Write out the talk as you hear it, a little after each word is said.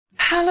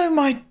Hello,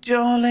 my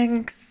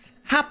darlings.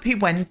 Happy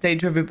Wednesday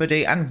to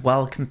everybody and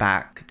welcome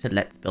back to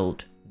Let's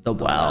Build the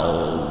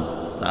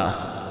Worlds.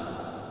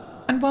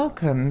 And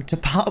welcome to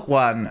part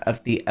one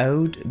of the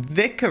Old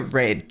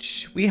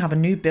Vicarage. We have a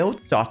new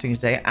build starting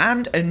today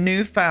and a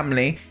new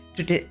family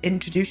to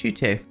introduce you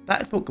to.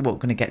 That is what we're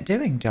going to get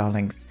doing,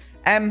 darlings.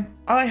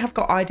 I have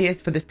got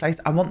ideas for this place.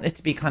 I want this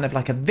to be kind of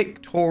like a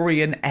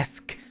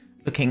Victorian-esque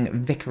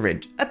looking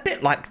vicarage. A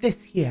bit like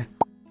this here.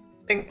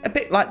 A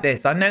bit like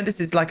this. I know this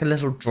is like a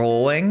little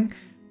drawing,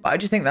 but I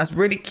just think that's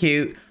really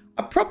cute.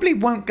 I probably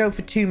won't go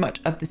for too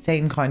much of the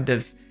same kind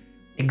of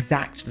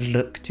exact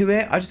look to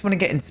it. I just want to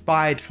get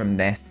inspired from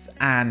this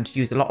and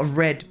use a lot of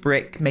red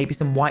brick, maybe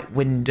some white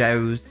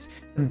windows,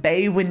 some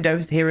bay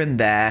windows here and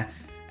there.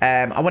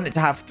 I want it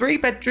to have 3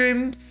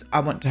 bedrooms. I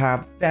want to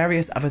have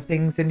various other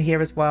things in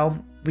here as well.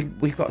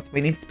 We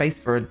need space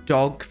for a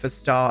dog for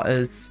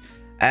starters.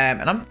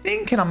 And I'm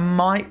thinking I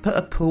might put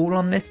a pool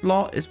on this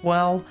lot as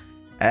well.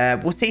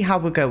 We'll see how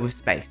we'll go with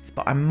space,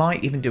 but I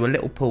might even do a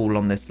little pool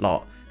on this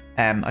lot.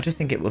 I just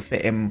think it will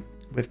fit in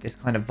with this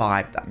kind of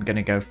vibe that I'm going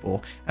to go for.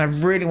 And I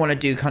really want to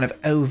do kind of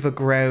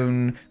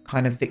overgrown,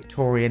 kind of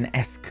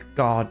Victorian-esque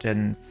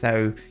gardens.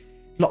 So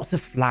lots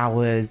of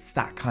flowers,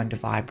 that kind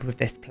of vibe with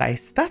this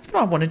place. That's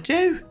what I want to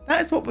do.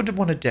 That is what we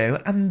want to do.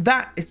 And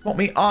that is what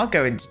we are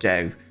going to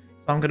do.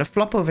 So I'm going to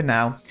flop over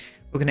now.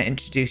 We're going to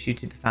introduce you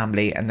to the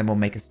family and then we'll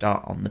make a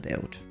start on the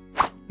build.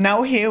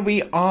 Now here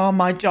we are,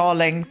 my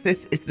darlings.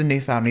 This is the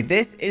new family.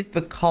 This is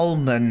the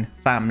Coleman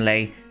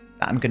family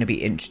that I'm going to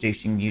be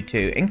introducing you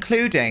to,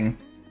 including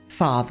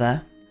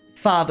Father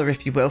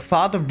if you will,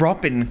 Father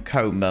Robin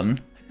Coleman.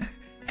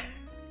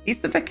 He's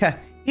the vicar.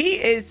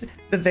 He is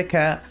the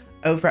vicar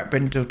over at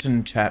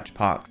Brindleton Church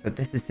Park. So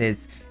this is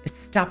his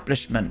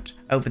establishment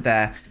over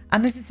there.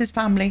 And this is his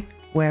family,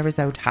 where his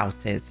old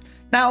house is.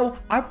 Now,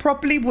 I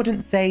probably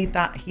wouldn't say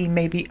that he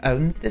maybe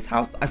owns this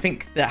house. I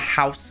think the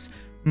house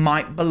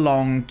might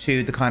belong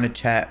to the kind of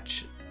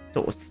church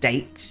sort of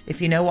state, if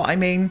you know what I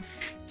mean.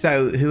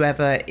 So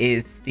whoever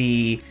is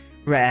the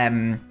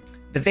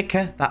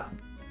vicar that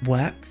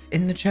works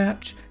in the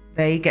church,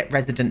 they get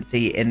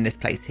residency in this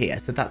place here.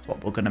 So that's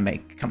what we're going to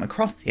come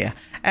across here.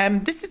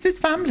 This is his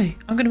family.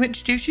 I'm going to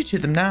introduce you to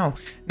them now.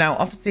 Now,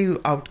 obviously,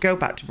 I'll go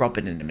back to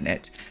Robin in a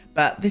minute,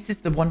 but this is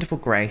the wonderful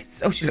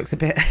Grace. Oh, she looks a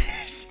bit,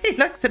 she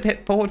looks a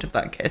bit bored of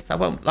that kiss. I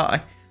won't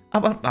lie.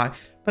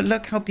 But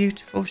look how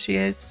beautiful she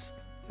is.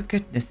 For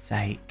goodness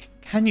sake,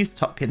 can you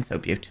stop being so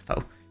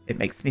beautiful? It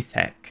makes me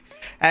sick.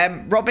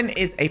 Robin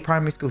is a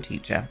primary school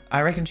teacher.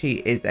 I reckon she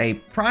is a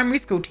primary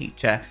school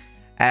teacher.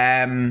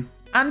 And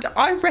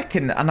I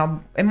reckon, and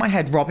I'm in my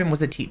head, Robin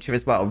was a teacher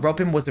as well.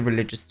 Robin was a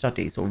religious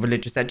studies or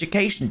religious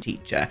education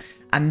teacher.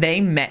 And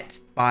they met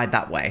by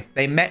that way.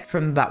 They met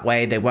from that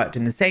way. They worked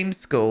in the same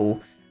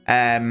school.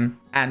 And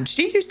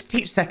she used to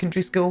teach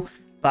secondary school,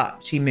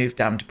 but she moved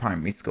down to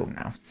primary school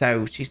now.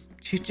 So she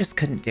just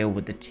couldn't deal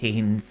with the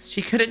teens.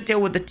 She couldn't deal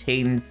with the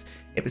teens.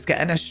 It was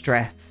getting her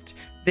stressed.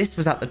 This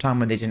was at the time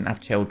when they didn't have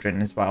children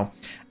as well.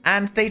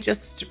 And they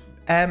just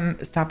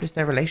established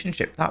their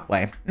relationship that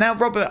way. Now,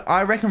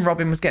 I reckon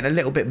Robin was getting a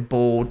little bit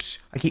bored.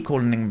 I keep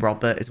calling him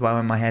Robert as well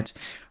in my head.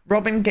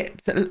 Robin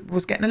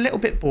was getting a little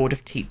bit bored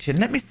of teaching.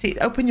 Let me see.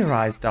 Open your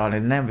eyes,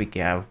 darling. There we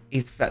go.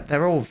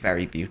 They're all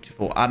very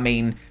beautiful. I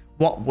mean,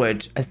 what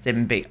would a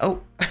sim be?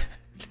 Oh,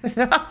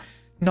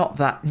 not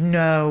that.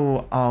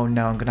 No. Oh,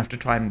 no. I'm going to have to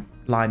try and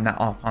line that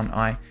up, aren't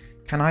I?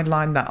 Can I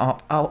line that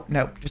up? Oh,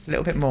 no. Just a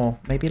little bit more.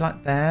 Maybe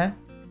like there.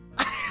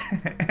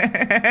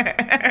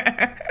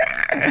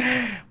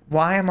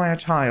 Why am I a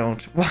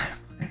child?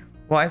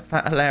 Why is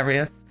that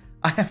hilarious?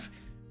 I have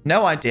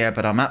no idea,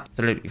 but I'm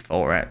absolutely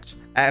for it.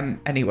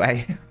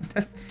 Anyway,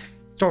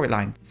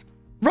 storylines.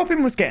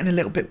 Robin was getting a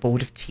little bit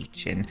bored of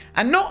teaching.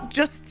 And not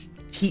just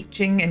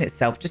teaching in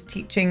itself, just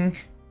teaching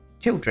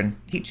children,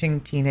 teaching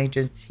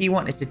teenagers. He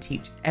wanted to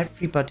teach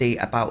everybody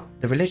about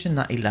the religion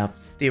that he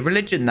loves, the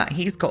religion that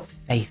he's got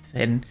faith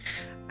in.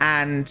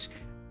 And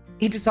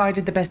he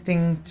decided the best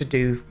thing to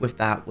do with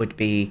that would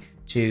be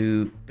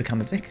to become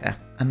a vicar.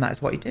 And that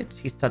is what he did.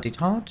 He studied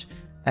hard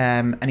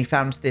and he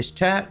found this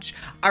church.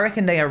 I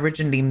reckon they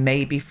originally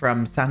maybe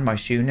from San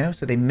Myshuno.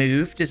 So they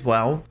moved as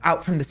well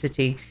out from the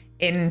city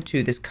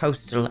into this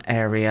coastal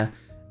area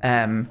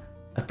of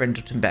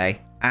Brindleton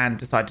Bay, and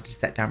decided to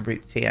set down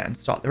roots here and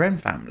start their own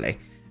family.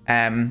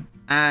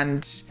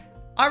 And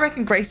I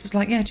reckon Grace was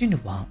like, yeah, do you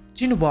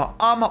know what?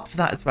 I'm up for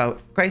that as well.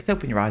 Grace,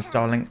 open your eyes,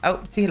 darling. Oh,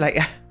 see you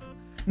later.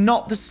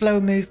 Not the slow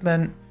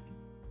movement.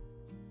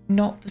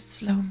 Not the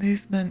slow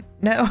movement.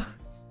 No.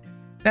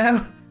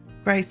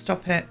 Grace,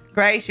 stop it.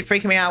 Grace, you're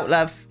freaking me out,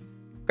 love.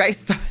 Grace,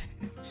 stop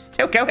it.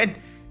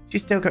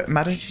 She's still going.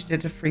 Imagine she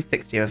did a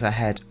 360 of her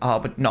head. Oh,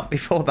 but not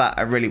before that.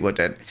 I really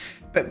wouldn't.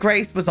 But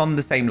Grace was on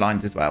the same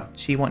lines as well.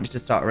 She wanted to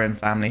start her own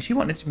family. She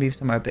wanted to move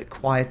somewhere a bit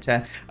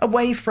quieter,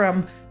 away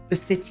from the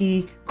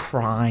city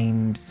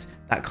crimes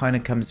that kind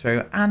of comes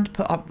through, and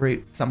put up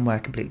roots somewhere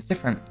completely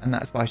different. And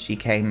that's why she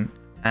came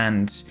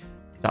and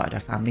started her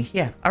family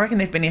here. I reckon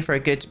they've been here for a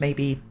good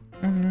maybe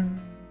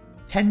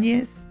 10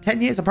 years.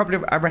 10 years.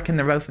 I reckon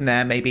they're both in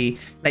there, maybe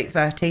late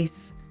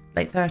 30s.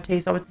 Late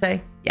 30s, I would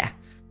say. Yeah,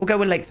 we'll go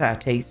with late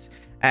 30s.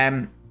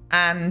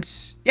 And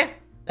yeah,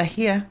 they're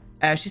here.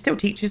 She still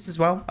teaches as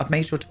well. I've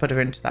made sure to put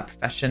her into that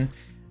profession.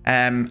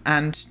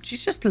 And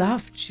she's just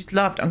loved. She's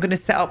loved. I'm going to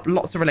set up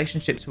lots of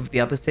relationships with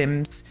the other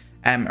Sims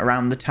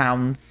around the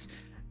towns.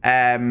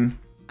 And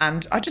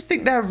I just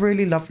think they're a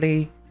really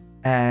lovely,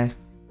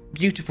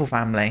 beautiful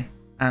family.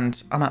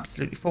 And I'm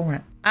absolutely for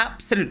it.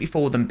 Absolutely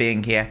for them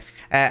being here.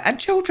 And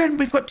children,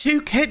 we've got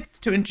 2 kids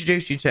to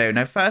introduce you to.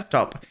 Now, first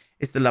up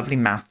is the lovely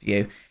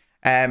Matthew.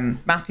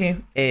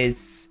 Matthew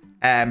is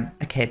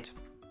a kid.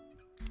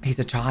 He's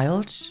a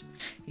child.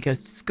 He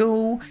goes to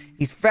school.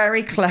 He's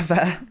very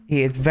clever.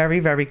 He is very,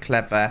 very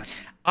clever.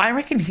 I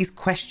reckon he's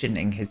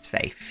questioning his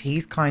faith.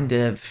 He's kind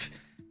of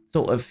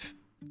sort of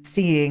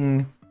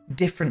seeing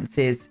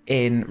differences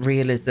in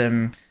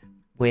realism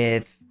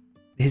with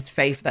his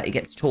faith that he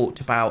gets talked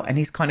about, and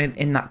he's kind of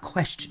in that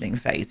questioning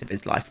phase of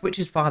his life, which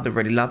his father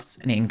really loves,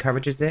 and he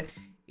encourages it.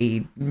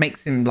 He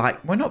makes him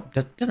like, well, not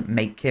doesn't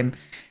make him,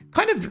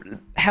 kind of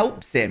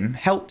helps him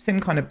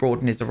kind of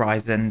broaden his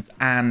horizons.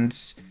 And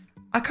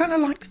I kind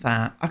of like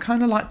that. I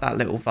kind of like that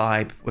little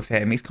vibe with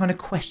him. He's kind of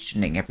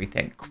questioning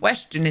everything,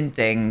 questioning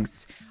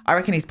things. I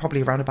reckon he's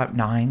probably around about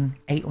 9,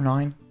 8 or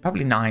 9,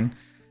 probably 9.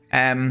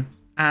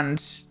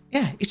 And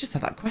yeah, he's just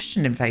had that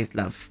questioning phase,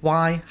 love.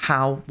 Why,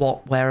 how,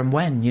 what, where, and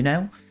when, you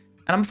know?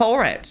 And I'm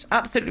for it.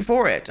 Absolutely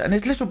for it. And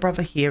his little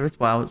brother here as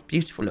well. His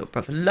beautiful little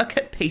brother. Look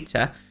at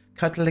Peter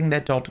cuddling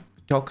their dog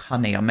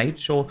Honey. I made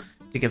sure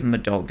to give him a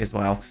dog as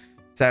well.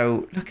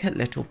 So look at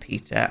little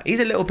Peter. He's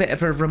a little bit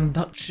of a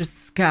rambunctious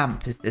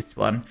scamp, is this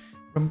one.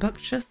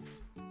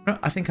 Rambunctious?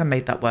 I think I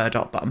made that word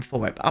up, but I'm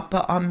for it.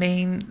 But I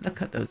mean,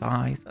 look at those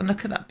eyes. And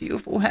look at that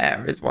beautiful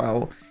hair as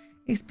well.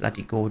 He's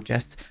bloody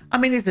gorgeous. I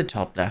mean, he's a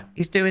toddler.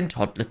 He's doing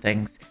toddler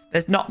things.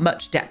 There's not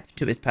much depth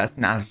to his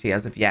personality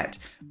as of yet,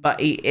 but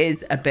he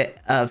is a bit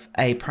of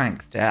a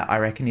prankster. I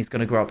reckon he's going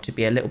to grow up to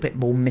be a little bit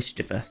more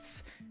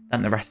mischievous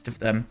than the rest of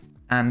them.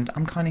 And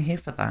I'm kind of here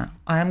for that.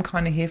 I am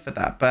kind of here for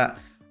that. But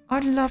I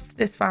love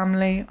this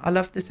family. I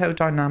love this whole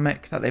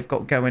dynamic that they've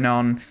got going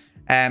on.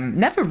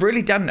 Never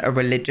really done a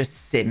religious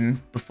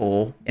sim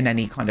before in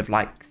any kind of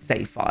like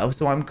save file.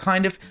 So I'm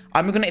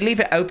going to leave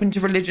it open to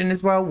religion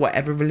as well.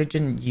 Whatever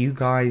religion you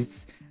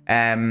guys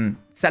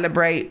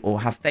celebrate or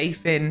have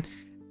faith in,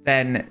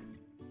 then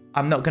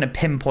I'm not going to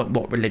pinpoint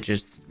what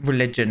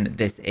religion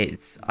this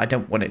is. I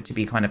don't want it to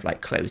be kind of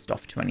like closed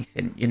off to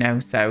anything, you know?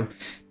 So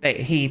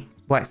he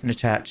works in a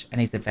church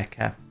and he's a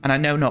vicar. And I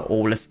know not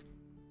all of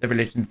the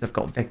religions have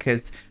got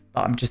vicars,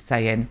 but I'm just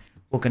saying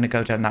we're going to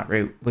go down that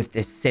route with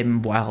this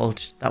sim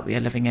world that we are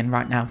living in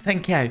right now.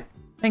 Thank you.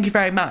 Thank you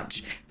very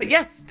much. But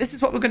yes, this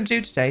is what we're going to do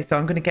today. So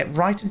I'm going to get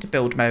right into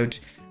build mode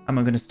and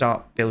we're going to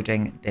start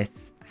building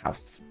this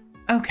house.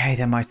 Okay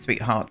then, my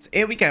sweethearts.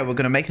 Here we go. We're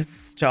going to make a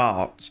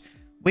start.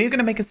 We're going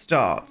to make a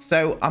start.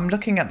 So I'm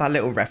looking at that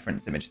little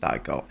reference image that I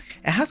got.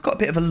 It has got a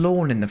bit of a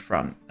lawn in the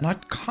front. And I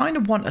kind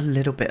of want a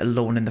little bit of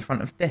lawn in the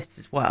front of this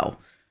as well.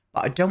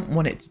 But I don't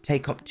want it to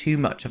take up too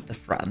much of the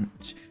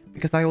front,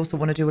 because I also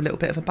want to do a little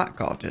bit of a back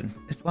garden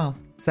as well.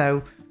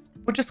 So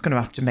we're just going to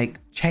have to make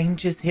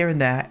changes here and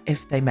there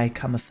if they may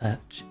come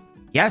afoot.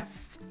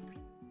 Yes.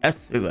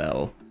 Yes, we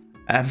will.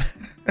 I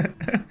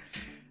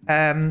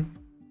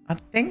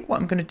think what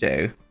I'm going to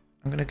do,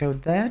 I'm going to go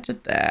there to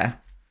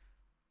there.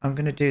 I'm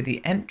going to do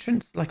the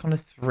entrance like on a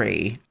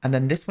 3. And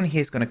then this one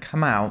here is going to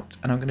come out.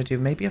 And I'm going to do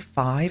maybe a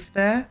 5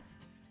 there.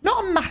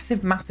 Not a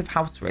massive, massive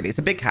house, really. It's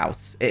a big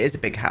house. It is a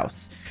big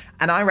house.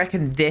 And I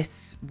reckon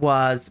this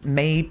was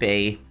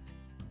maybe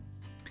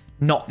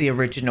not the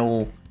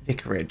original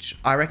vicarage.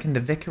 I reckon the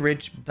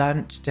vicarage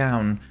burnt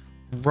down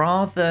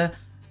rather,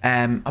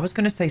 I was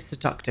going to say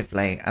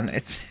seductively. And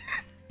it's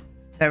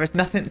there is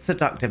nothing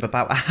seductive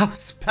about a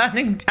house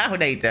burning down,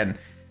 Aiden.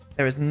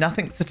 There is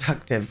nothing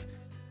seductive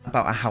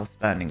about a house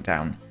burning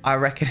down. I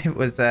reckon it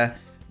was,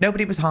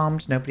 nobody was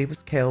harmed. Nobody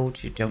was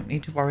killed. You don't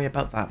need to worry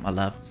about that, my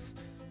loves.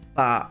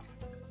 But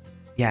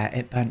yeah,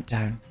 it burnt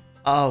down.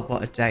 Oh,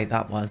 what a day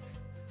that was.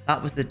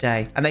 That was the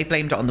day. And they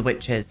blamed it on the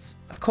witches.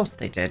 Of course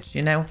they did,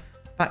 you know,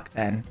 back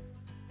then.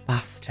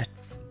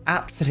 Bastards.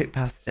 Absolute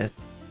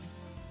bastards.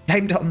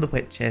 Blamed it on the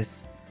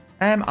witches.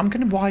 I'm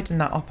going to widen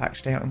that up,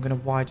 actually. I'm going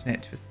to widen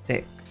it to a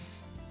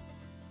 6.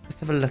 Let's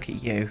have a look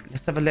at you.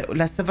 Let's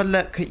have a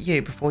look at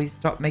you before you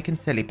start making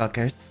silly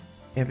buggers.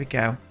 Here we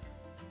go.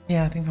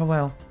 Yeah, I think I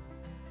will.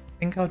 I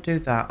think I'll do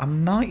that. I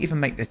might even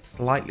make this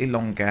slightly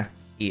longer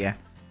here.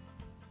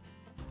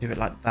 Do it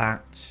like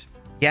that.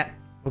 Yep,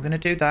 we're going to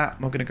do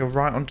that. We're going to go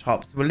right on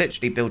top. So we're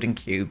literally building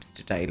cubes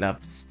today,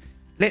 loves.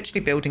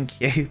 Literally building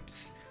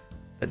cubes.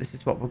 But this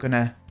is what we're going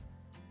to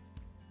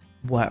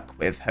work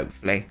with,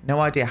 hopefully. No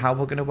idea how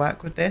we're going to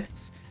work with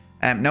this.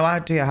 No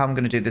idea how I'm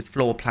going to do this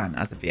floor plan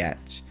as of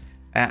yet.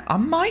 I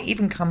might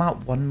even come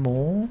out one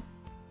more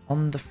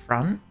on the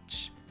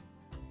front.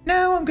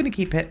 No, I'm going to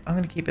keep it. I'm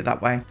going to keep it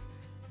that way.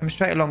 Come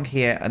straight along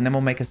here, and then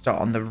we'll make a start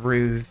on the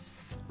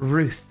roofs.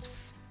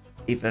 Roofs,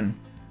 even.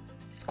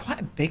 It's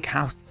quite a big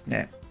house, isn't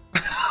it?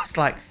 It's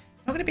like,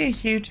 not going to be a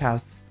huge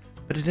house,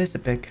 but it is a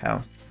big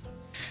house.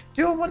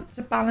 Do I want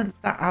to balance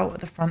that out at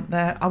the front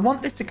there? I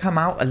want this to come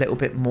out a little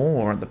bit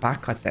more at the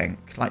back, I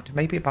think. Like to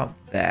maybe about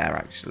there,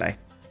 actually.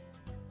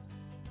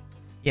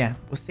 Yeah,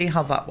 we'll see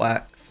how that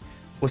works.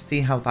 We'll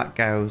see how that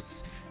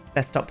goes.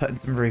 Let's start putting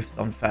some roofs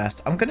on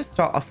first. I'm going to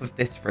start off with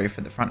this roof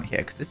at the front here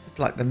because this is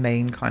like the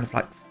main kind of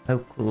like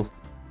focal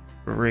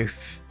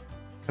roof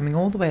coming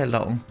all the way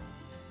along.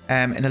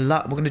 We're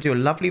going to do a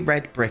lovely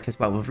red brick as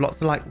well with lots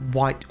of like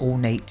white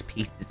ornate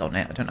pieces on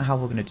it. I don't know how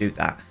we're going to do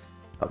that,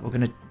 but we're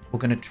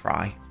going to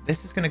try.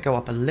 This is going to go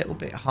up a little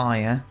bit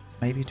higher,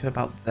 maybe to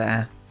about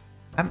there.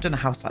 I haven't done a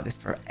house like this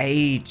for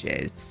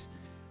ages.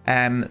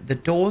 The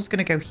door's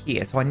going to go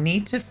here, so I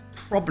need to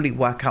probably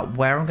work out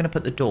where I'm going to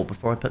put the door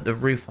before I put the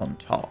roof on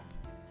top.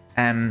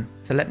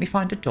 So let me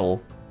find a door,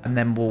 and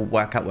then we'll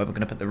work out where we're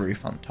going to put the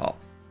roof on top.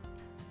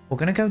 We're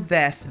going to go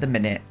there for the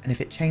minute, and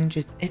if it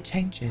changes, it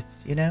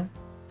changes, you know?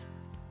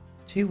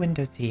 2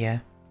 windows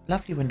here.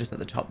 Lovely windows at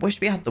the top.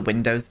 Wish we had the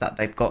windows that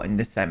they've got in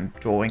this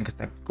drawing because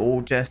they're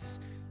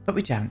gorgeous, but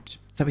we don't,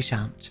 so we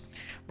shan't.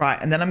 Right,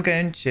 and then I'm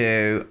going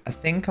to, I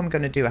think I'm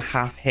going to do a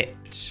half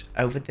hipped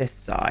over this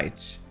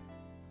side.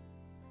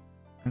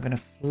 I'm going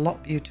to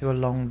flop you to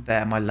along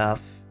there, my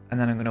love. And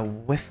then I'm going to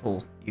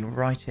whiffle you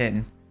right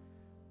in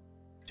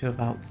to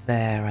about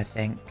there, I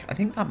think. I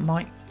think that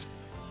might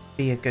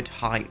be a good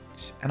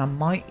height. And I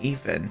might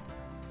even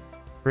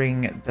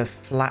bring the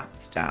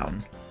flaps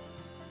down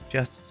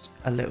just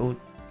a little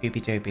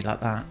Scooby-Dooby like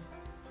that.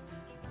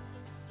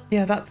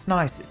 Yeah, that's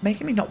nice. It's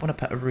making me not want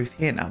to put a roof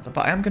here now, but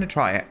I am going to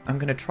try it. I'm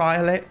going to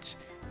trial it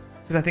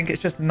because I think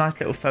it's just a nice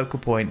little focal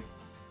point.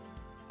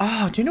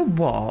 Oh, do you know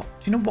what?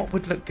 Do you know what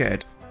would look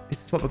good?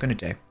 This is what we're going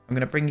to do. I'm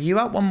going to bring you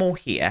out one more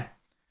here.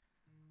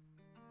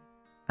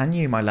 And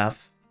you, my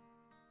love.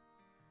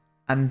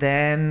 And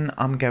then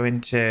I'm going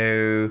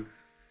to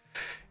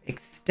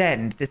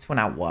extend this one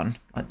out one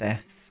like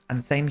this.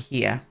 And same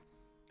here.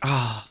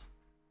 Ah.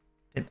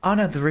 Oh,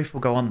 no, the roof will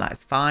go on that.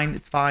 It's fine.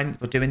 It's fine.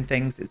 We're doing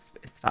things.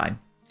 It's fine.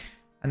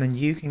 And then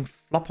you can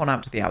flop on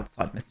out to the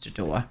outside, Mr.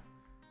 Door.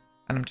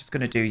 And I'm just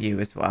going to do you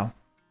as well.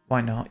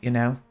 Why not, you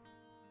know?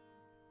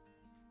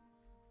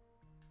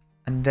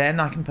 And then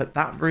I can put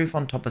that roof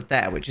on top of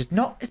there, which is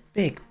not as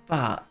big,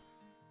 but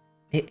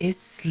it is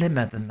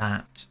slimmer than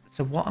that.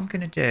 So what I'm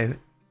going to do,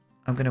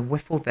 I'm going to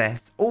whiffle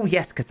this. Oh,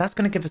 yes, because that's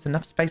going to give us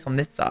enough space on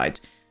this side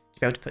to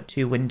be able to put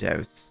 2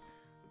 windows,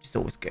 which is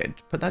always good.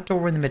 Put that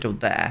door in the middle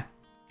there.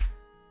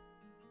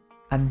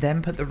 And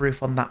then put the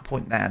roof on that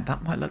point there.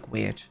 That might look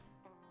weird.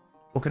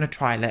 We're going to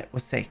trial it. We'll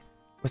see.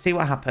 We'll see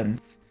what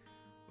happens.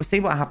 We'll see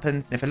what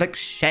happens. And if it looks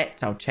shit,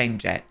 I'll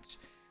change it.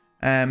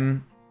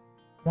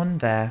 One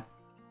there.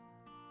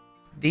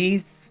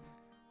 These,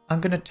 I'm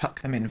going to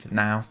tuck them in for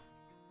now.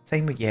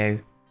 Same with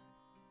you.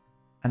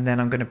 And then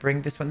I'm going to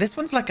bring this one. This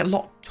one's like a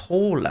lot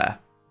taller,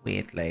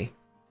 weirdly.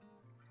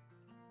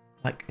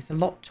 Like, it's a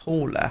lot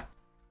taller.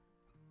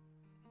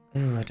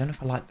 Oh, I don't know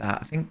if I like that.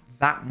 I think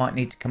that might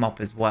need to come up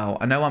as well.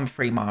 I know I'm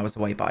 3 miles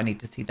away, but I need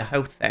to see the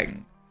whole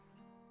thing.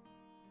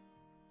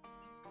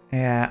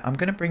 Yeah, I'm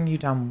going to bring you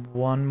down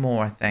one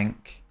more, I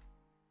think.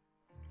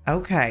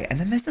 Okay, and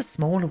then there's a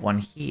smaller one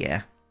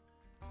here.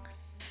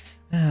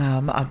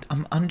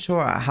 I'm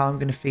unsure how I'm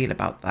going to feel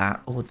about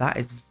that. Oh, that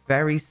is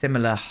very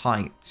similar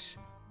height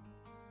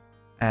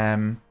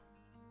to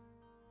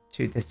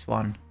this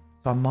one.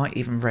 So I might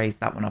even raise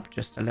that one up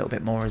just a little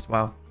bit more as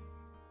well.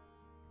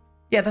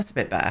 Yeah, that's a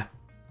bit better.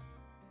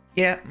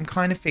 Yeah, I'm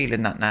kind of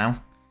feeling that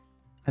now.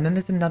 And then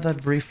there's another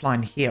roof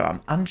line here.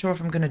 I'm unsure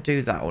if I'm going to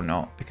do that or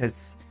not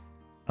because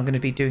I'm going to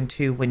be doing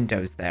 2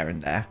 windows there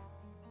and there.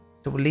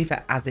 So we'll leave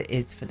it as it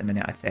is for the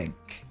minute, I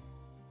think.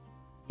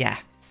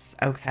 Yes,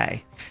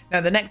 okay. Now,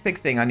 the next big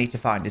thing I need to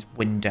find is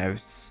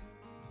windows.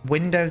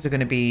 Windows are going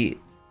to be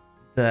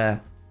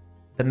the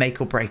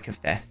make or break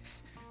of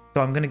this.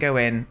 So I'm going to go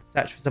in,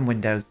 search for some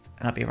windows,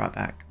 and I'll be right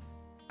back.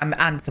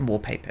 And some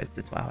wallpapers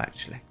as well,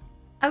 actually.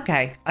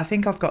 Okay, I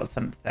think I've got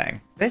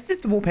something. This is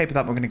the wallpaper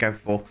that we're going to go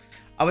for.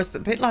 I was a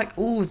bit like,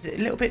 oh, is it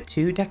a little bit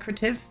too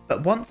decorative?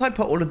 But once I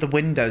put all of the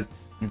windows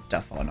and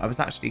stuff on, I was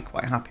actually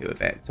quite happy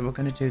with it. So we're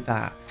going to do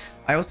that.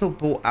 I also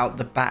brought out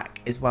the back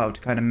as well to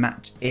kind of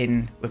match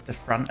in with the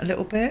front a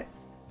little bit.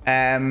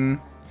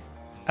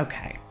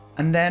 Okay,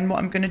 and then what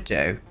I'm going to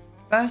do,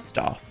 first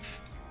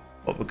off,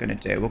 what we're going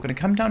to do, we're going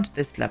to come down to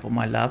this level,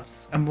 my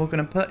loves, and we're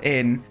going to put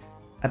in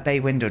a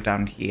bay window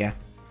down here.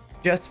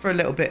 Just for a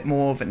little bit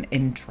more of an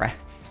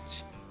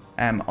interest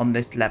on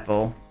this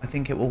level. I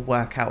think it will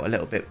work out a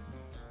little bit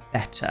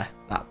better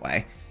that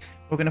way.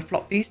 We're going to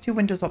flop these 2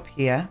 windows up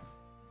here.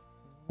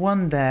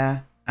 One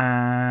there.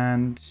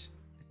 And is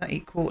that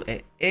equal?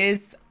 It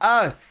is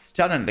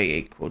stunningly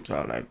equal,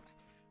 darling.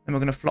 Then we're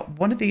going to flop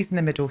one of these in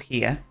the middle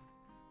here.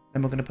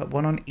 Then we're going to put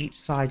one on each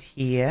side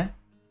here.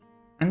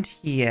 And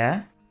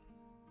here.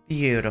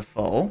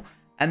 Beautiful.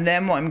 And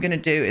then what I'm going to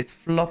do is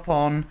flop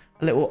on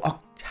a little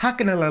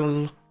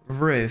octagonal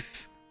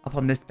roof up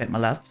on this bit, my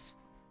loves.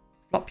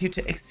 Flop you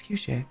to,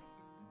 excuse you.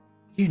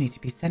 You need to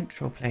be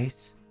central,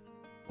 please.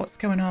 What's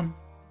going on?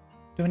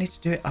 Do I need to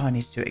do it? Oh, I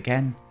need to do it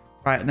again.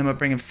 Right, and then we're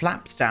bringing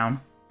flaps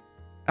down.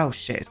 Oh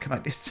shit, it's come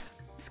like this.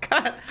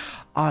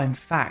 Oh, in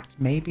fact,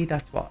 maybe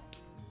that's what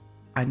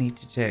I need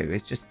to do,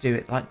 is just do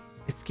it like,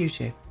 excuse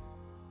you.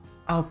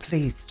 Oh,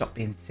 please stop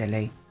being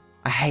silly.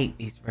 I hate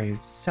these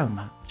roofs so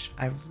much.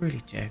 I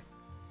really do.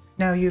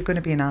 No, you're going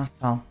to be an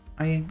asshole,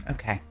 are you?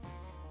 Okay.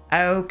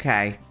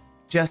 Okay.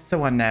 Just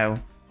so I know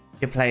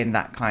you're playing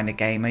that kind of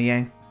game, are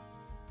you?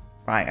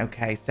 Right,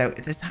 okay. So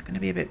is that going to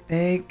be a bit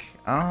big?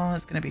 Oh,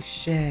 it's going to be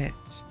shit.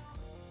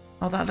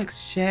 Oh, that looks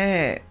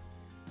shit.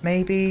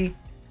 Maybe...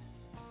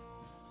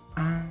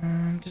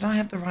 did I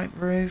have the right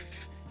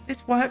roof?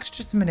 This worked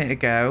just a minute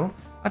ago.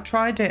 I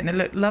tried it and it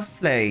looked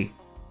lovely.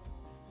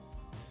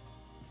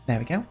 There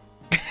we go.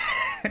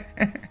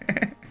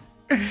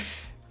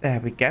 There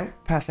we go.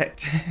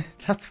 Perfect.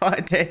 That's what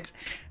I did.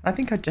 I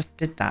think I just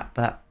did that,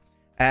 but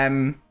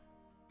I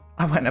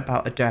went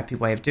about a derpy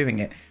way of doing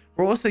it.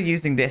 We're also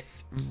using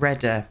this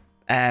redder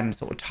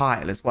sort of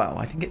tile as well.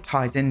 I think it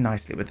ties in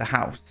nicely with the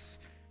house.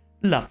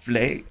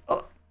 Lovely.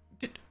 Oh,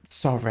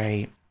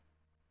 sorry.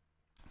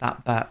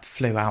 That burp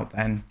flew out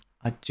then.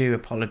 I do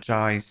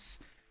apologise.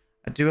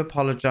 I do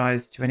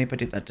apologise to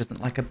anybody that doesn't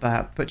like a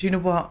burp. But you know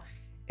what?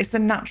 It's a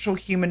natural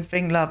human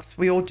thing, loves.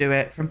 We all do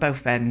it from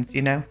both ends,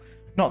 you know?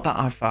 Not that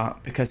I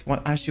fart, because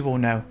as you all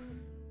know,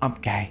 I'm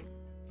gay.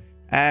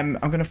 I'm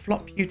going to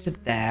flop you to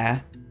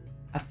there.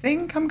 I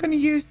think I'm going to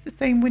use the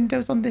same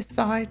windows on this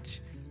side.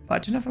 But I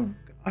don't know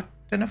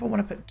if I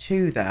want to put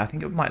 2 there. I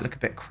think it might look a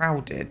bit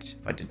crowded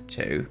if I did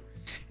 2.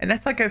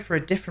 Unless I go for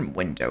a different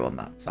window on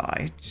that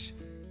side.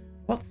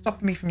 What's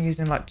stopping me from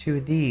using like 2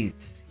 of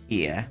these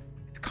here?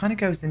 It kind of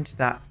goes into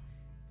that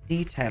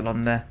detail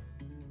on the...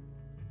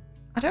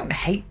 I don't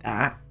hate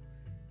that.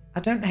 I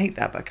don't hate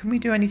that, but can we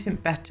do anything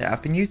better?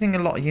 I've been using a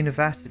lot of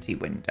university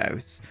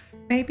windows.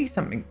 Maybe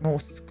something more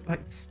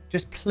like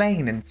just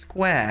plain and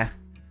square.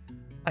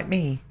 Like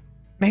me.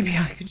 Maybe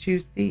I could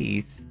choose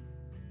these.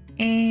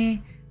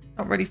 It's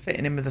not really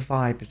fitting in with the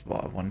vibe is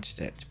what I wanted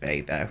it to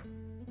be though.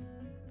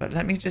 But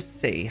let me just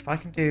see if I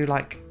can do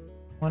like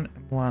 1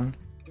 and 1.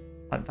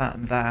 Like that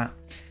and that.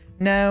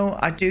 No,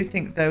 I do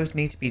think those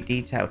need to be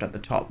detailed at the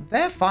top.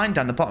 They're fine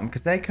down the bottom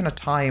because they kind of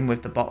tie in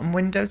with the bottom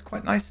windows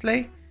quite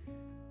nicely.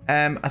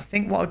 I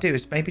think what I'll do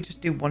is maybe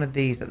just do one of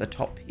these at the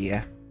top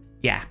here.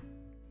 Yeah.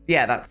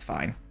 Yeah, that's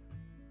fine.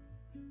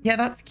 Yeah,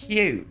 that's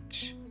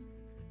cute.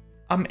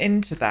 I'm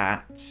into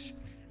that.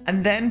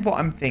 And then what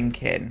I'm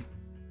thinking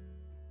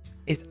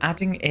is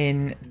adding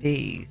in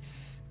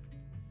these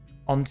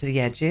onto the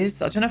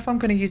edges. I don't know if I'm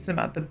going to use them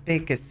at the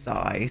biggest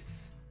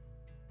size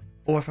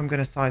or if I'm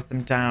going to size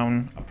them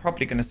down. I'm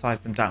probably going to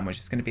size them down, which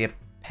is going to be a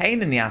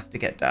pain in the ass to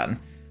get done.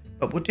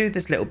 But we'll do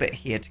this little bit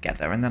here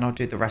together and then I'll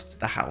do the rest of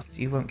the house.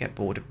 You won't get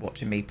bored of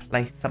watching me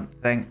place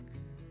something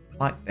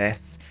like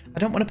this. I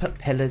don't want to put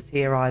pillars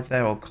here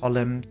either or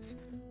columns.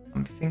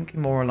 I'm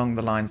thinking more along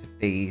the lines of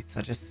these.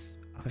 I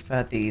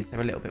prefer these.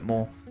 They're a little bit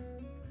more,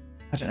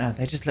 I don't know.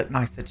 They just look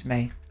nicer to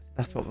me. So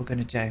that's what we're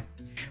going to do.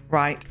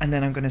 Right. And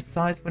then I'm going to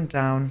size one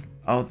down.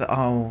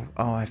 Oh,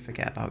 I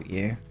forget about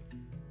you.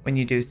 When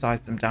you do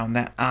size them down,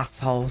 they're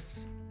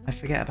assholes. I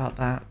forget about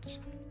that.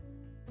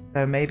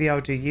 So maybe I'll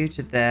do you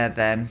to there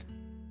then.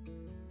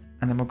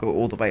 And then we'll go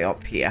all the way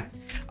up here.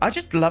 I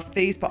just love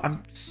these, but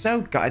I'm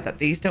so gutted that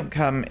these don't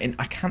come in.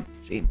 I can't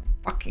see my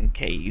fucking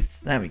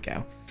keys. There we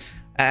go.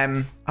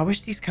 I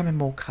wish these come in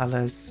more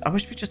colours. I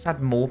wish we just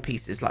had more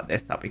pieces like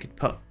this that we could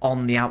put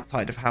on the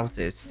outside of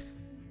houses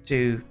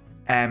to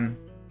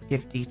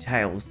give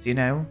details, you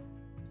know?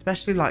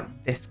 Especially like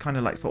this kind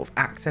of like sort of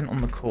accent on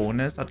the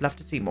corners. I'd love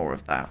to see more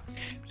of that.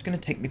 I'm just going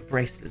to take my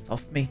bracelets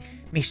off. Me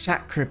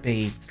chakra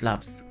beads,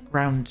 loves.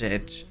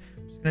 Grounded.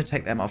 I'm just going to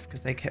take them off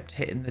because they kept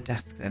hitting the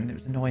desk then. It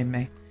was annoying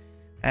me.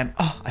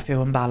 Oh, I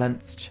feel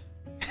unbalanced.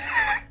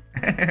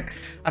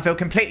 I feel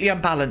completely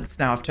unbalanced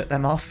now I've took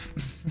them off.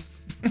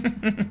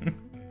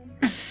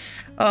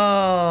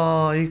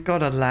 Oh, you've got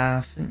to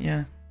laugh, haven't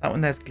you? That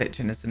one there's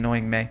glitching. It's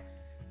annoying me.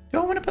 Do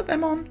I want to put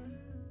them on?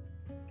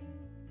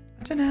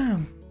 I don't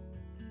know.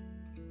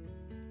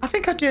 I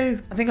think I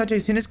do. I think I do.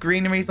 As soon as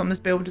greenery's on this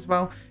build as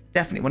well,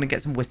 definitely want to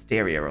get some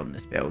wisteria on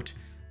this build.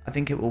 I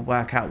think it will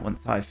work out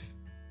once I've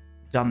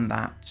done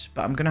that.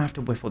 But I'm going to have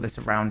to whiffle this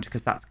around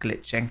because that's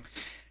glitching.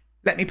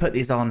 Let me put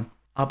these on.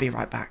 I'll be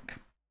right back.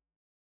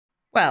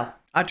 Well,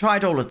 I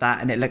tried all of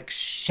that and it looked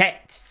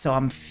shit. So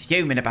I'm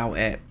fuming about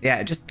it. Yeah,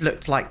 it just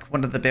looked like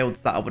one of the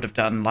builds that I would have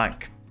done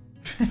like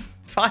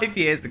 5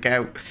 years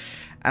ago.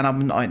 And I'm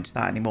not into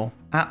that anymore.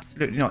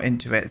 Absolutely not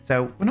into it.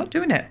 So we're not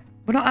doing it.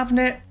 We're not having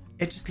it.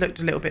 It just looked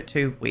a little bit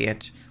too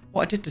weird.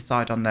 What I did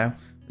decide on though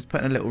was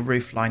putting a little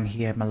roof line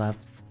here, my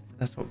loves. So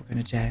that's what we're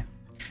going to do.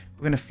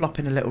 We're going to flop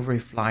in a little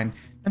roof line.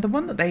 And the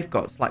one that they've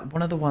got is like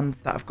one of the ones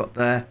that have got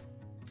the,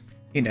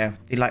 you know,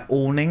 the like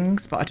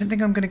awnings. But I don't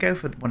think I'm going to go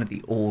for one of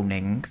the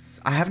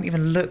awnings. I haven't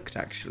even looked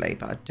actually,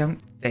 but I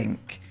don't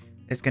think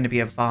there's going to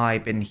be a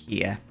vibe in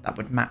here that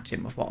would match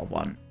in with what I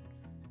want,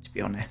 to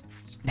be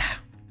honest.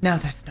 No,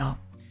 there's not.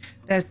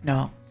 There's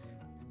not.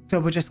 So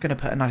we're just going to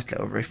put a nice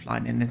little roof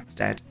line in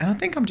instead. And I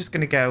think I'm just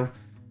going to go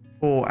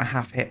for a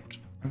half-hipped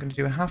I'm going to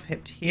do a half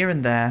hip here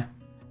and there.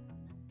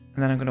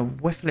 And then I'm going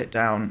to whiffle it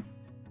down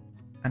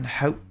and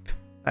hope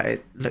that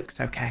it looks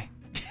okay.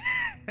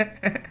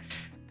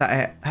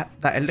 that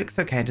it looks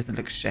okay and doesn't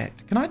look shit.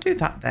 Can I do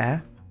that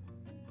there?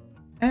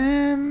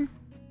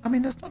 I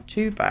mean, that's not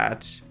too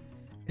bad.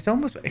 It's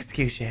almost...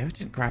 Excuse you, I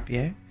didn't grab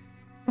you.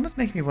 It's almost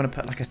making me want to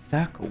put like a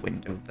circle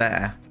window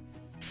there.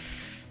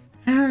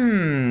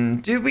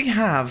 Do we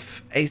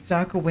have a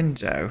circle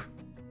window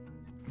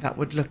that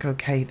would look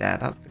okay there?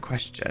 That's the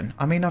question.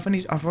 I mean,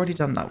 I've already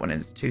done that one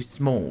and it's too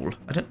small.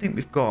 I don't think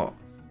we've got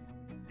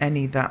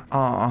any that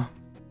are...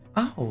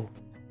 Oh.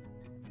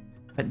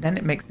 But then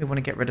it makes me want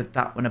to get rid of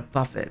that one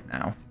above it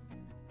now.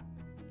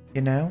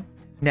 You know?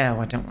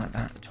 No, I don't like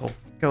that at all.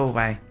 Go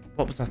away.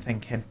 What was I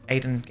thinking?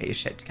 Aiden, get your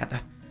shit together.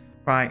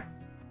 Right.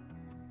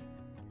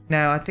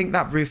 No, I think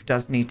that roof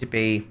does need to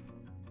be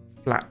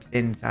flaps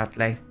in,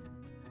 sadly.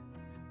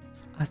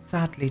 I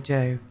sadly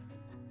do.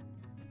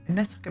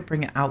 Unless I could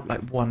bring it out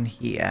like one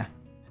here.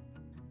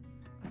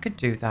 I could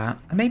do that.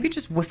 And maybe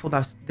just whiffle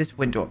this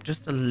window up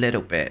just a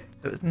little bit.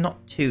 So it's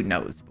not too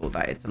noticeable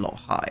that it's a lot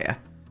higher.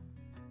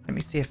 Let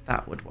me see if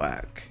that would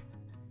work.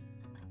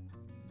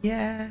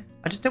 Yeah.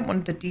 I just don't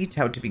want the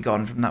detail to be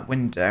gone from that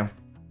window.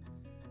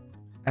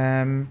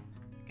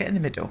 Get in the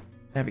middle.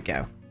 There we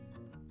go.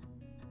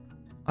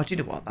 Oh, do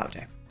you know what? That'll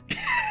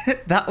do.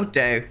 That'll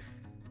do.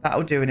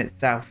 That'll do in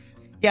itself.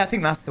 Yeah, I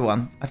think that's the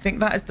one. I think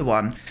that is the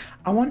one.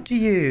 I want to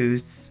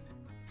use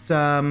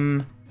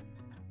some...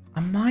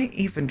 I might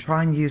even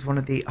try and use one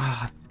of the...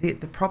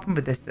 the problem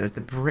with this, though, is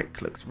the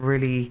brick looks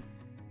really...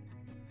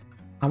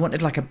 I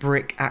wanted like a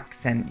brick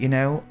accent, you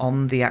know,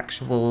 on the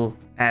actual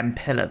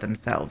pillar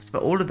themselves.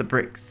 But all of the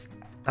bricks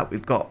that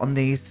we've got on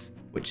these,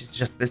 which is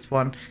just this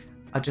one,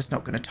 are just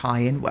not going to tie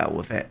in well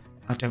with it,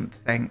 I don't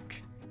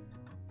think.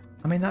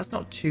 I mean, that's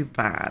not too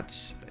bad.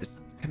 But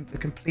it's the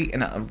complete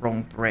and utter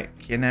wrong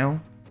brick, you know?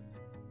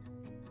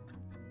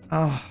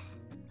 Oh,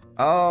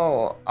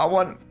 I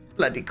want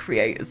bloody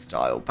creator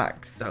style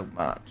back so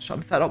much.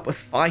 I'm fed up with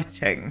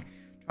fighting,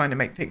 trying to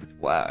make things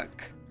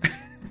work.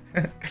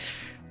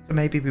 So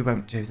maybe we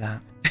won't do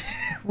that.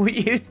 We'll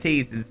use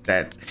these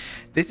instead.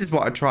 This is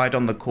what I tried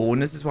on the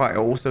corners. This is why I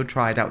also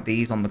tried out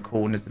these on the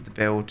corners of the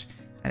build.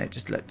 And it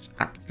just looked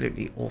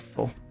absolutely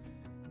awful.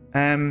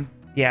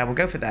 Yeah, we'll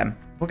go for them.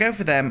 We'll go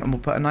for them and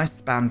we'll put a nice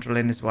spandrel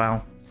in as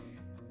well.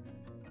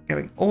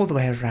 Going all the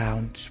way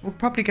around. We'll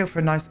probably go for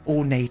a nice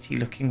ornatey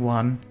looking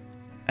one.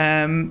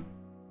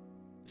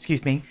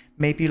 Excuse me.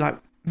 Maybe like...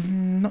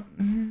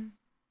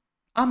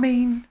 I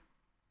mean,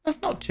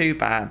 that's not too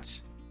bad.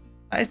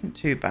 That isn't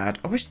too bad.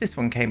 I wish this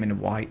one came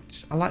in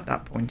white. I like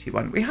that pointy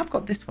one. We have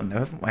got this one though,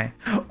 haven't we?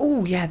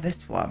 Oh, yeah,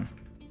 this one.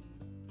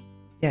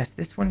 Yes,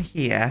 this one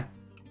here.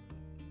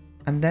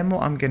 And then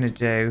what I'm going to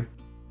do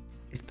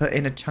is put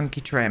in a chunky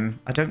trim.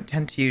 I don't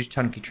tend to use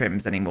chunky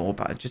trims anymore,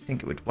 but I just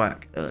think it would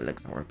work. Oh, it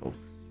looks horrible.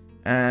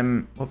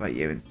 What about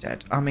you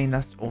instead? I mean,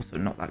 that's also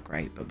not that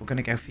great, but we're going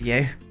to go for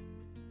you.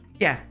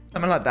 Yeah,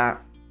 something like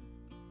that.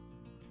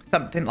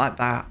 Something like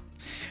that.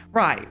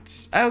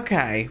 Right,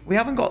 okay. We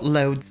haven't got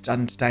loads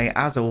done today,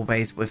 as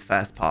always, with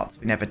first parts.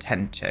 We never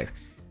tend to.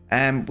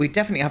 We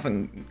definitely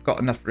haven't got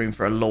enough room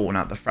for a lawn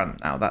out the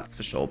front now, that's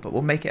for sure. But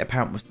we'll make it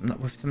apparent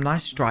with some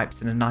nice stripes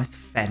and a nice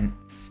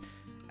fence.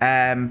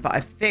 But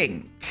I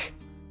think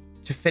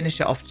to finish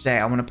it off today,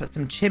 I want to put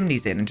some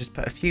chimneys in and just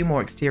put a few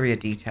more exterior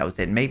details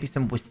in. Maybe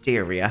some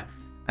wisteria,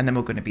 and then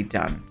we're going to be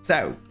done.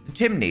 So, the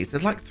chimneys,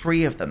 there's like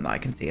 3 of them that I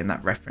can see in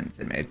that reference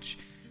image.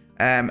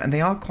 And they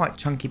are quite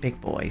chunky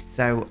big boys.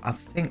 So, I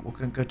think we're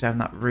going to go down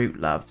that route,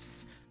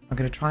 loves. I'm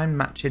going to try and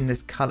match in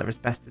this colour as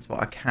best as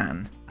what I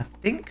can. I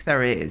think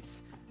there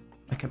is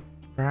like a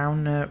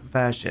browner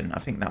version. I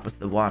think that was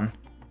the one.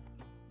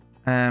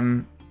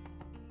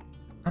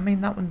 I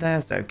mean, that one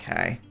there's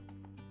okay.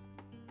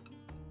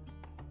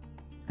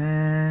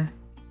 No.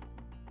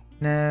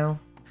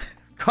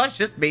 Gosh,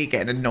 just me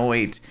getting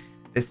annoyed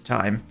this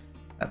time.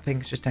 That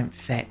things just don't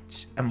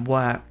fit and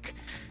work.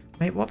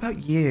 Mate, what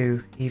about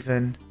you,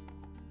 even?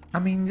 I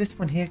mean, this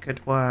one here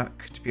could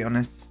work, to be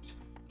honest.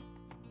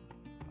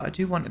 But I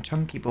do want a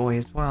chunky boy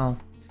as well.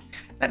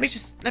 Let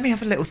me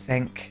have a little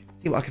think.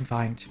 See what I can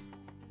find.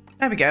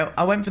 There we go.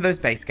 I went for those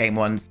base game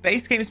ones.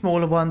 Base game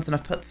smaller ones, and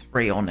I've put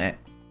 3 on it.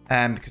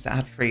 Because it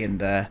had 3 in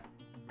the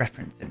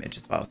reference image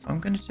as well. So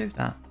I'm going to do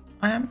that.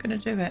 I am going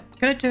to do it.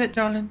 Going to do it,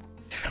 darlings.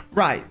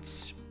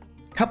 Right.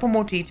 A couple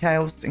more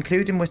details,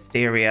 including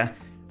wisteria.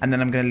 And then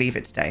I'm going to leave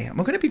it today. And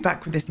we're going to be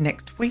back with this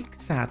next week,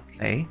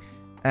 sadly.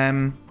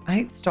 I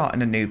hate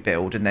starting a new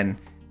build and then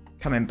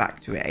coming back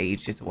to it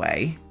ages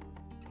away.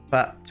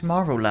 But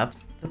tomorrow,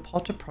 loves, the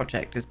Potter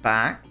project is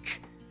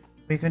back.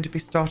 We're going to be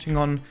starting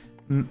on...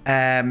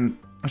 I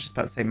was just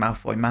about to say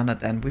Malfoy Manor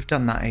then. We've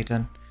done that,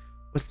 Aiden.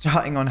 We're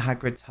starting on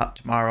Hagrid's hut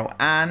tomorrow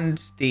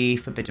and the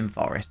Forbidden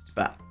Forest.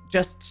 But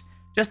just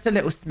a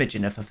little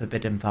smidgen of a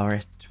Forbidden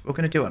Forest. We're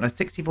going to do it on a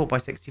 64 by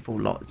 64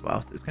 lot as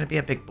well. So it's going to be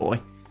a big boy.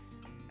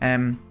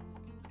 And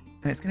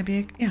it's going to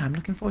be, yeah, I'm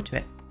looking forward to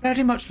it.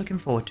 Very much looking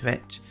forward to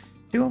it.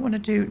 Do I want to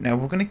do, no,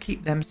 we're going to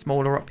keep them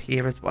smaller up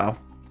here as well.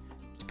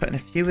 Just putting a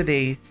few of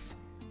these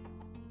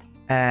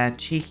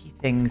cheeky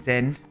things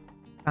in.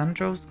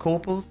 Spandrels,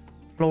 corbels,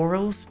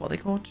 florals, what are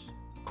they called?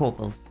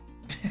 Corbels.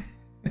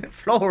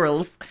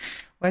 Florals.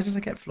 Where did I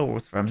get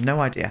florals from? No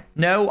idea.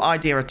 No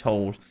idea at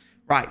all.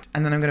 Right,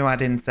 and then I'm going to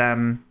add in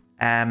some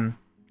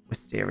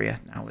wisteria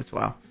now as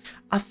well.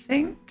 I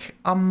think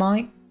I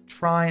might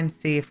try and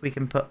see if we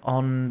can put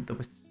on the...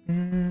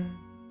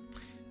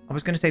 I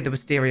was going to say the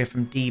wisteria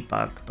from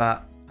Debug,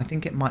 but I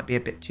think it might be a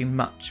bit too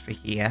much for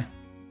here.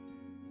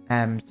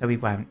 So we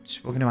won't.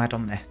 We're going to add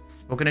on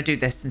this. We're going to do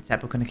this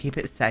instead. We're going to keep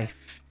it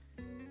safe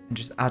and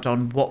just add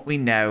on what we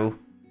know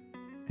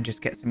and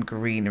just get some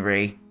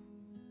greenery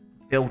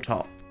built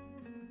up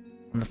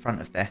on the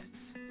front of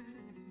this.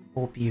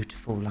 All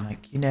beautiful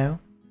like, you know?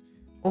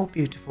 All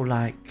beautiful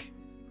like.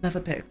 Love a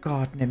bit of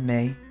gardening,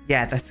 me.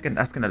 Yeah, that's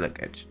gonna look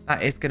good.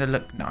 That is gonna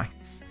look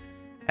nice.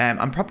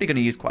 I'm probably gonna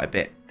use quite a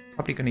bit.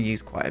 Probably gonna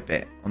use quite a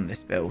bit on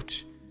this build.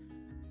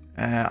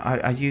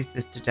 I use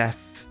this to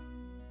death,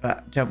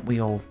 but don't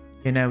we all?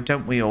 You know,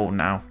 don't we all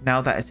now?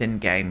 Now that it's in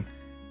game,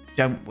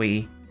 don't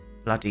we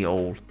bloody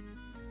all?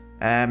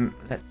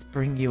 Let's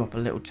bring you up a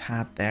little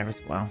tad there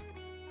as well.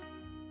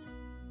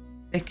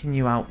 Thicken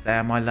you out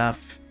there, my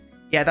love.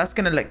 Yeah, that's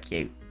gonna look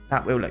cute.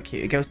 That will look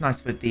cute. It goes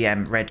nice with the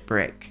red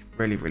brick.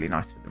 Really, really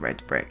nice with the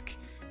red brick.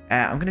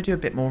 I'm going to do a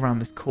bit more around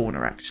this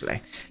corner,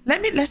 actually.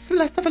 Let's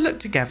have a look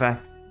together.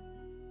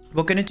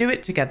 We're going to do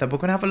it together. We're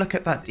going to have a look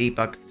at that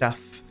debug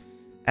stuff.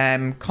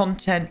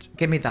 Content.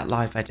 Give me that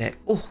live edit.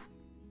 Oh,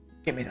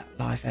 give me that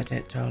live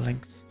edit,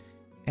 darlings.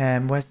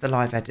 Where's the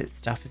live edit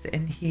stuff? Is it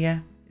in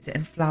here? Is it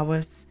in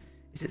flowers?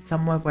 Is it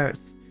somewhere where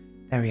it's...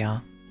 There we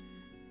are.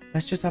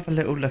 Let's just have a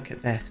little look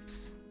at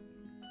this.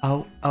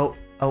 Oh, oh,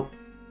 oh,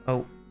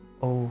 oh,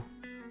 oh.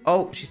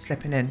 Oh, she's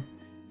slipping in.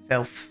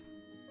 Filth.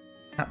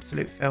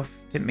 Absolute filth.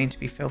 Didn't mean to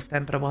be filth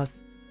then, but I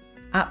was.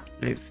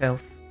 Absolute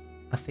filth.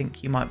 I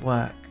think you might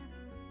work.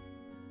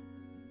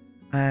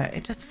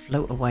 It does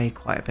float away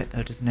quite a bit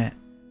though, doesn't it?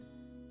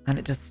 And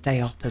it does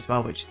stay up as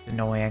well, which is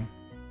annoying.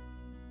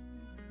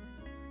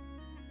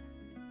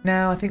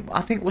 No, I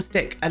think we'll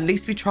stick. At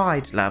least we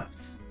tried,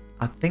 loves.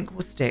 I think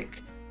we'll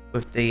stick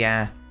with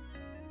the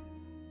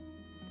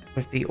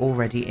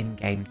already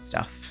in-game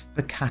stuff,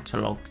 the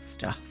catalogue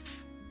stuff.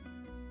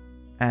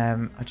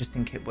 I just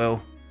think it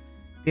will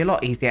be a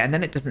lot easier, and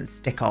then it doesn't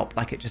stick up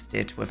like it just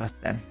did with us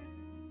then.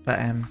 But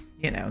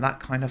you know, that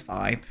kind of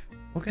vibe.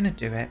 We're gonna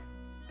do it.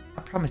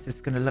 I promise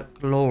it's gonna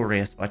look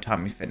glorious by the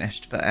time we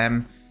finished. But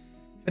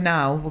for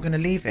now, we're gonna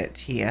leave it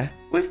here.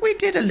 We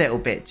did a little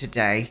bit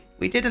today.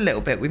 We did a little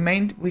bit.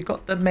 We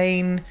got the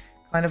main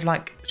kind of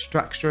like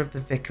structure of the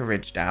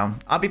vicarage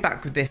down. I'll be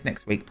back with this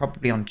next week,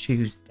 probably on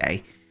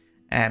Tuesday,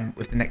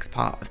 with the next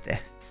part of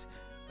this.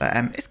 But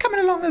it's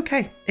coming along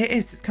okay. It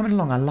is. It's coming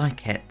along. I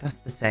like it. That's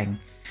the thing.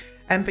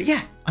 But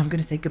yeah, I'm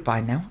going to say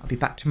goodbye now. I'll be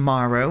back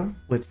tomorrow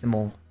with some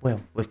more,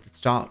 well, with the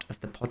start of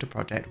the Potter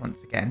project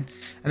once again.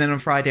 And then on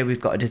Friday, we've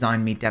got a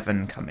Design Me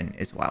Devon coming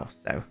as well.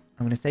 So I'm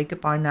going to say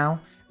goodbye now.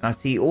 And I'll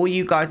see all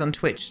you guys on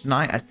Twitch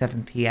tonight at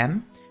 7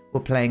 PM.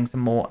 We're playing some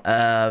more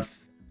of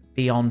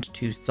Beyond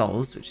Two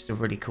Souls, which is a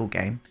really cool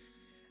game.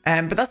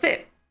 But that's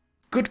it.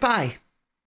 Goodbye.